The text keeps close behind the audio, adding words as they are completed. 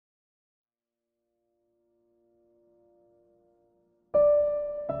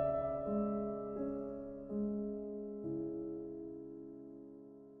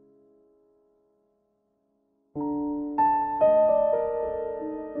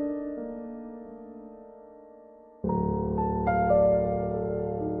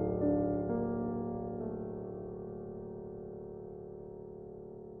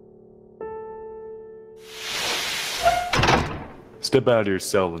Step out of your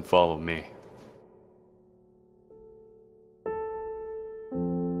cell and follow me.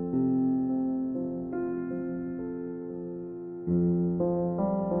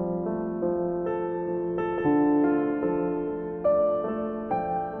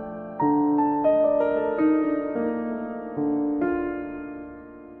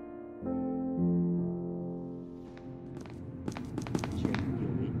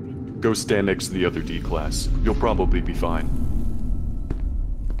 Go stand next to the other D-class. You'll probably be fine.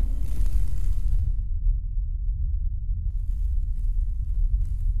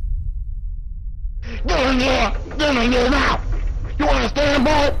 Get in there! Get in there now! You understand,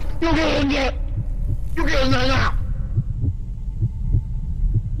 boy? You get in there! You get in there now!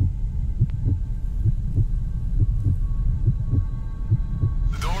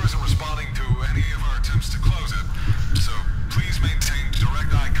 The door isn't responding to any of our attempts to close it, so please maintain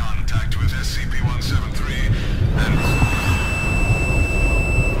direct eye contact with SCP-173 and...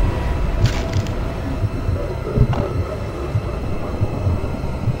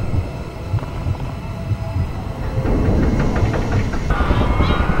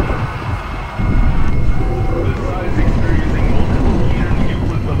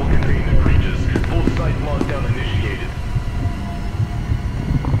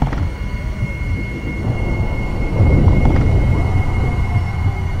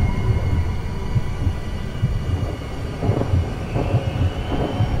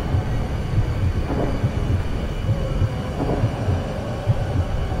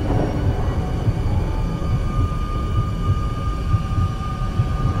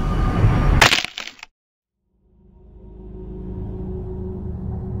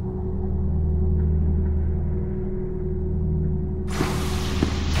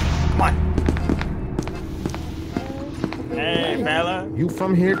 You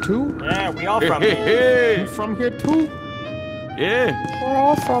from here too? Yeah, we all from here. You from here too? Yeah. We're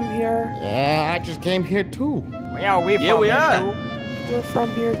all from here. Yeah, I just came here too. Yeah, we from here too. We're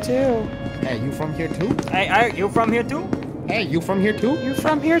from here too. Hey, you from here too? Hey, you from here too? Hey, you from here too? You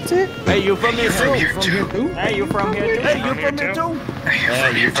from here too? Hey, you from here too? You from here too? Hey, you from here too? Hey, you from here too?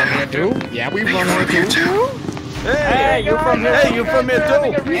 Hey, you from here too? Yeah, we from here too. Hey, you from here? Hey, you from here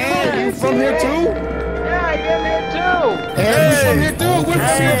too? Hey, you from here too? Yeah, you're here too. Hey, we from here too. We're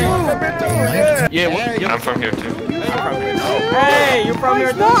from here too. Yeah, I'm from here too. Hey, you from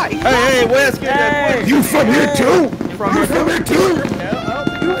here too? Hey, where's Hey, You from here too? you from here too? here too?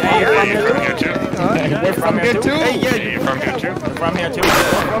 Hey, you from You're here from too? here too. We're from here too. Hey, yeah, You're from here too. From here too?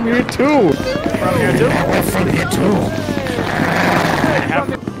 From here too. From here too? We're from here too.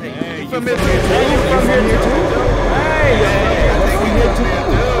 you from here too?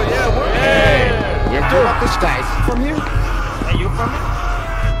 We're from up the Styx. From here? Hey, you from here?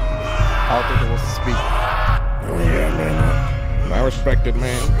 All they do is speak. Oh yeah, man. I respect it,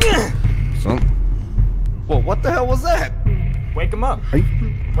 man. Well, what the hell was that? Wake him up.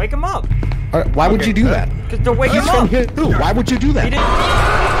 Wake him up. Why would you do that? Cause to wake him He's from up. here too. Why would you do that? He didn't.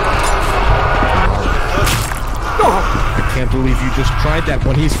 I can't believe you just tried that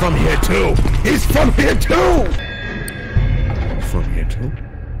when he's from here too. He's from here too. From here too?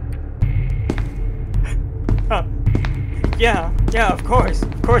 Yeah, of course.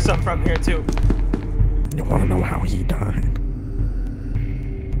 Of course I'm from here too. You want to know how he died?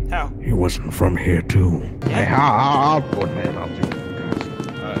 How? He wasn't from here too. Yeah. Hey, I'll put man. I'll do it.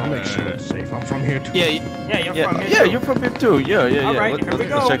 I'll make sure it's safe. I'm from here too. Yeah, you're from here Yeah, too. you're from here too. Yeah. All right, here we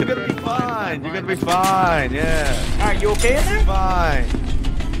go. You're gonna be fine. You're gonna be fine. Yeah. All right, you okay in there? Fine.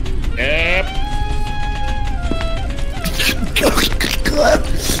 Yep.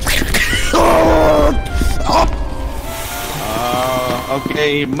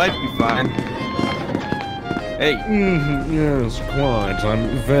 Okay, he might be fine. Hey. Yes, quite. I'm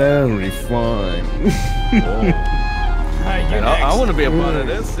very fine. All right, you I next. want to be a part of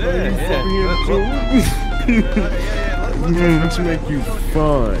this. Yeah. Let's make you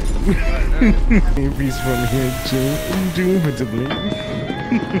fine. If he's from here too, indubitably.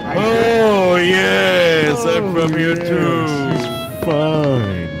 Oh yes, I'm from here too. He's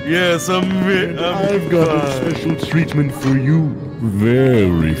fine. Yes, I've got a special treatment for you.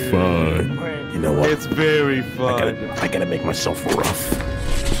 Very fine. Wait. You know what? It's very fun. I gotta make myself rough.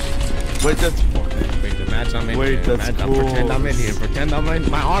 Wait, that's Wait, that's cool. Pretend I'm in here. Pretend I'm in.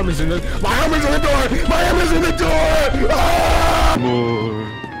 My arm is in the. My arm is in the door. My arm is in the door. Ah! more.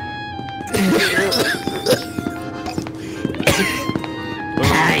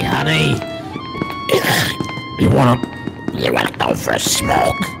 Hey, honey. You wanna go for a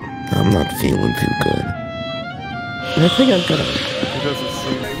smoke? I'm not feeling too good. I think I'm gonna. It doesn't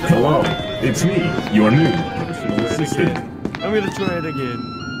seem. Hello, it's me, your new personal assistant. I'm gonna try it again.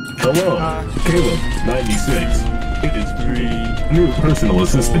 Hello, Caleb, 96. It is 3. New personal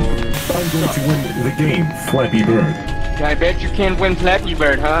assistant. I'm going to win the game, Flappy Bird. I bet you can't win Flappy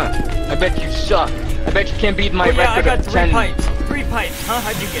Bird, huh? I bet you suck. I bet you can't beat my Oh yeah, I record got of 3 10. pipes. 3 pipes, huh?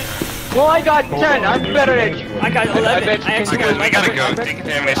 How'd you get? Well, I got 10. I'm better at you. I got 11. I bet you I actually can got do it. 11. We gotta go.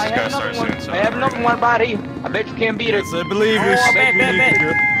 Decontamination's gotta start soon, so. I have enough in one body. I bet you can't beat it. Yes, I believe you. Oh, bet.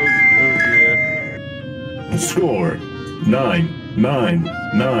 Oh dear. Score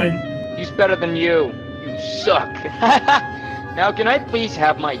 999. He's better than you. You suck. Now, can I please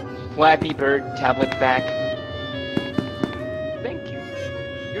have my Flappy Bird tablet back? Thank you.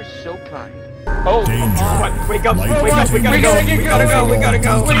 You're so kind. Oh, What? Wake up, Light wake up, we gotta go, we gotta go, we gotta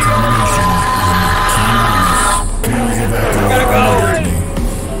go. We gotta go.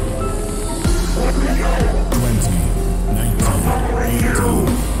 20, 19, 18,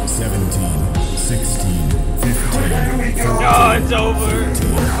 17, 16, 15, 14, No, it's over. 12,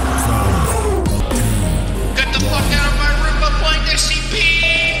 Get the fuck out of my room, I'm playing SCP!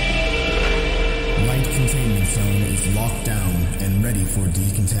 Light containment zone is locked down and ready for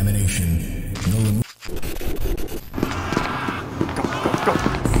decontamination.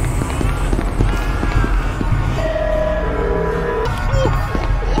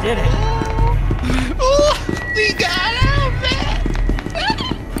 Did it. Oh, we got out, man!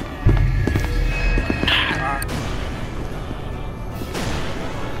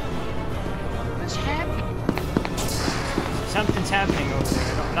 What's happening? Something's happening over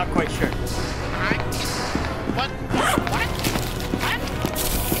there. I'm not quite sure. What?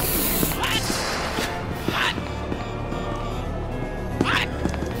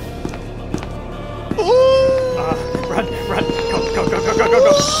 Run.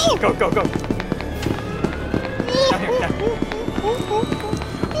 Go. Down here.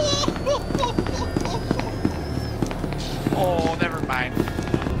 Oh, never mind.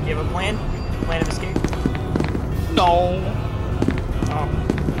 You have a plan? Plan of escape? No. Oh.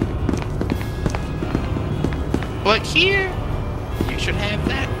 But here, you should have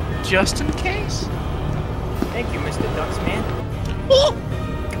that just in case. Thank you, Mr. Ducksman.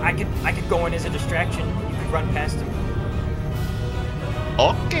 I could go in as a distraction. You could run past him.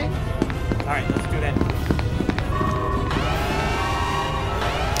 Okay. Alright, let's do that.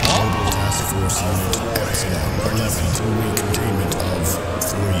 Task Force Unit Epsilon 11 to containment of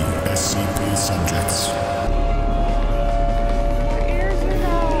 3 SCP subjects.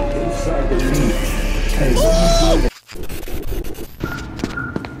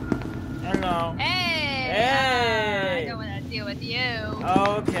 Hello. Hey! Hey! I don't want to deal with you.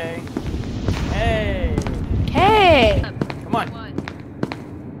 Okay. Hey! Hey! Come on. What?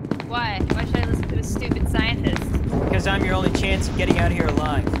 Why? Why should I listen to a stupid scientist? Because I'm your only chance of getting out of here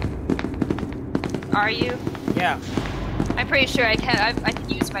alive. Are you? Yeah. I'm pretty sure I can. I can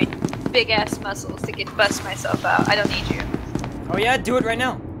use my big ass muscles to bust myself out. I don't need you. Oh yeah? Do it right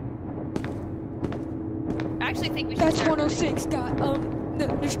now. I actually think we should. That's start 106, got,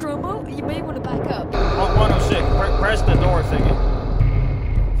 Nostromo, you may want to back up. 106. Press the door thingy.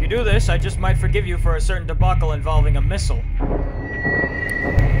 If you do this, I just might forgive you for a certain debacle involving a missile.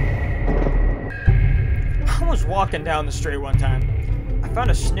 I was walking down the street one time. I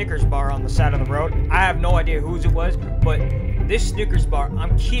found a Snickers bar on the side of the road. I have no idea whose it was, but this Snickers bar,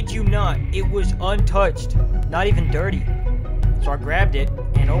 I'm kid you not, it was untouched. Not even dirty. So I grabbed it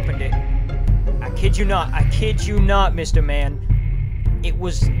and opened it. I kid you not, Mr. Man. It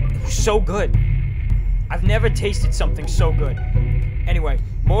was so good. I've never tasted something so good. Anyway,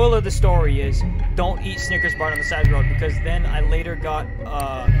 moral of the story is, don't eat Snickers bar on the side of the road, because then I later got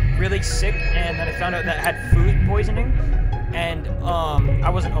really sick, and then I found out that I had food poisoning, and I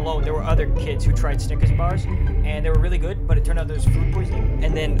wasn't alone. There were other kids who tried Snickers bars, and they were really good, but it turned out there was food poisoning,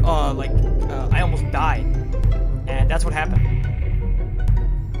 and then I almost died, and that's what happened.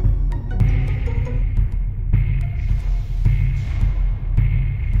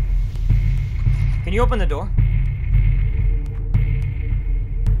 Can you open the door?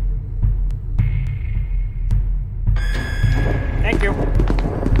 Thank you.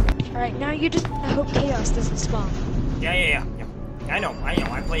 Alright, now you just hope chaos doesn't spawn. Yeah. I know.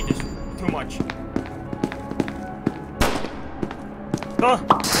 I played this too much. Oh,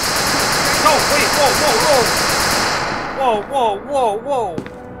 wait, whoa.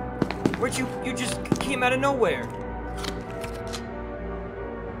 Where'd you just came out of nowhere.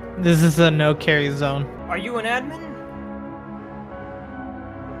 This is a no carry zone. Are you an admin?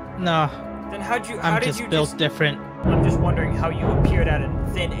 No. Then how I'm did just you built different. I'm just wondering how you appeared out of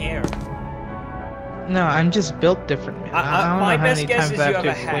thin air. No, I'm just built different, man. I don't My know how best many guess times is I you have have to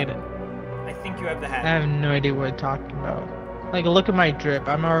a hat. explain it. I think you have the hat. I have no idea what you're talking about. Like, look at my drip.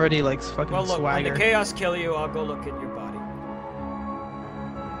 I'm already like fucking Well, look, swagger. when the chaos kill you, I'll go look at your body.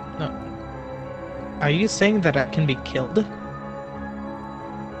 No. Are you saying that I can be killed?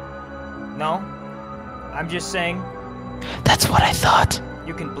 No. I'm just saying That's what I thought.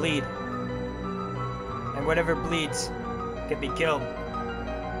 you can bleed. And whatever bleeds can be killed.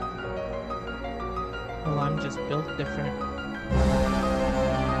 Well, I'm just built different.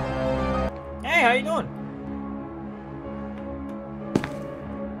 Hey, how you doing?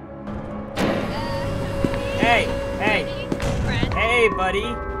 Hey, hey,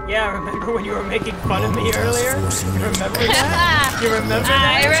 buddy. Yeah, remember when you were making fun of me earlier? You remember that? You remember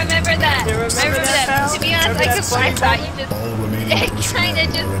that? I remember that. You remember that, pal? To be honest, I thought you just kind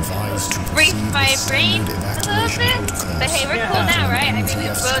of just briefed my brain a little bit. But hey, we're cool now, right? I mean, we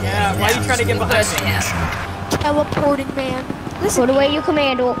both. Yeah, why are you trying to get behind me? Teleporting man. Listen, Put away your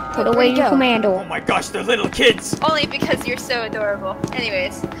commando. Put away your commando. Oh my gosh, they're little kids. Only because you're so adorable.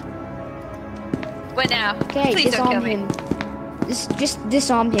 Anyways. But now, Okay, please don't kill disarm me. him. Just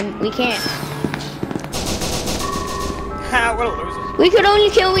disarm him. We can't. Ha, we're losers. We could only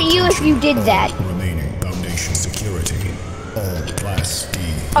kill you if you did that. Remaining Foundation security. All Class D.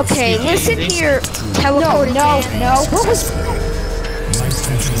 okay, listen here. Teleporting No. What was?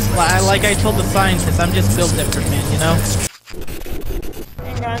 Well, like I told the scientists, I'm just built different, man. You know.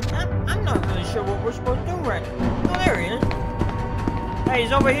 Hang on, I'm not really sure what we're supposed to do right now. Oh, there he is. Hey,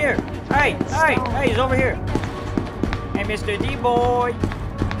 he's over here. Hey, he's over here. Hey, Mr. D-Boy.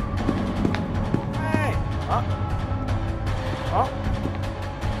 Hey. Oh.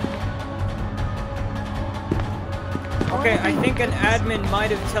 Okay, I think an admin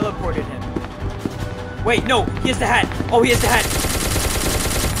might have teleported him. Wait, no, he has the hat. Oh, he has the hat.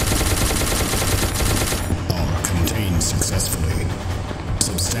 All contained successfully.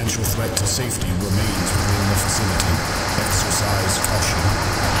 Substantial threat to safety remains within the facility. Exercise caution.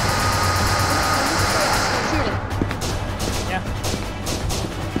 Yeah.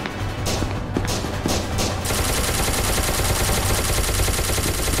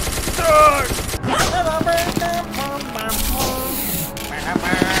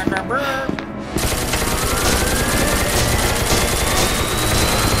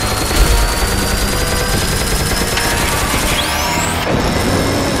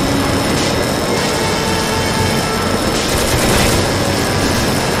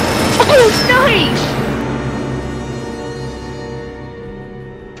 Oh, nice!